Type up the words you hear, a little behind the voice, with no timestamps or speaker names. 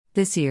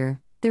This year,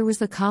 there was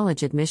the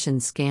college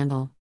admissions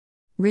scandal.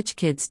 Rich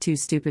kids too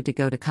stupid to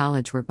go to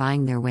college were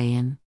buying their way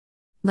in.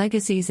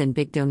 Legacies and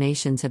big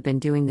donations have been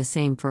doing the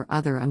same for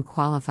other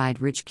unqualified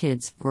rich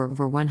kids for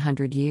over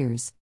 100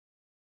 years.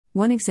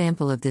 One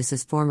example of this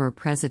is former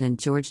President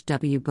George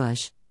W.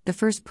 Bush, the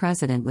first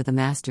president with a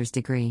master's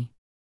degree.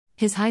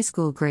 His high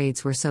school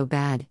grades were so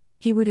bad,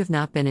 he would have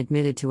not been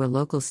admitted to a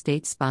local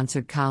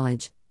state-sponsored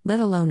college,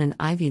 let alone an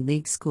Ivy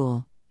League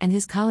school, and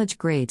his college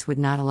grades would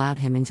not allow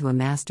him into a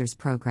master's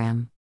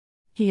program.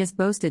 He has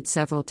boasted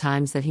several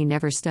times that he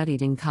never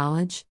studied in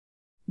college.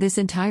 This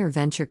entire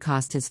venture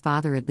cost his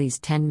father at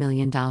least $10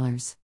 million.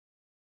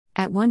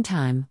 At one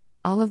time,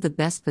 all of the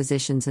best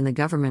positions in the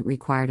government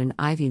required an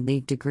Ivy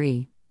League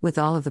degree, with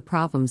all of the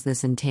problems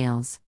this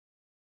entails.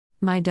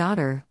 My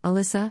daughter,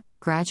 Alyssa,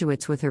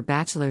 graduates with her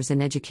bachelor's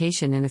in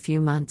education in a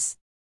few months.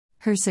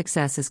 Her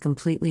success is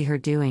completely her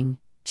doing.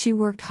 She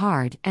worked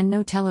hard, and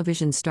no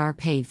television star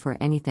paid for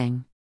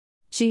anything.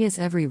 She has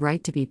every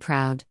right to be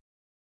proud.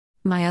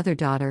 My other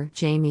daughter,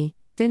 Jamie,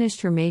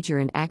 finished her major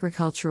in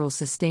agricultural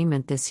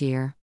sustainment this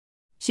year.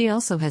 She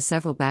also has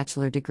several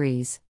bachelor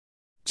degrees.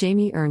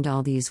 Jamie earned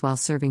all these while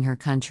serving her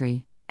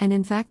country, and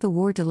in fact the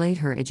war delayed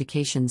her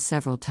education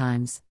several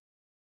times.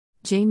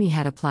 Jamie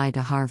had applied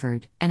to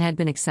Harvard and had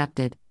been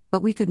accepted,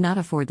 but we could not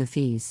afford the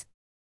fees.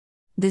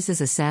 This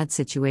is a sad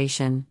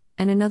situation,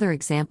 and another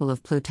example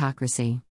of plutocracy.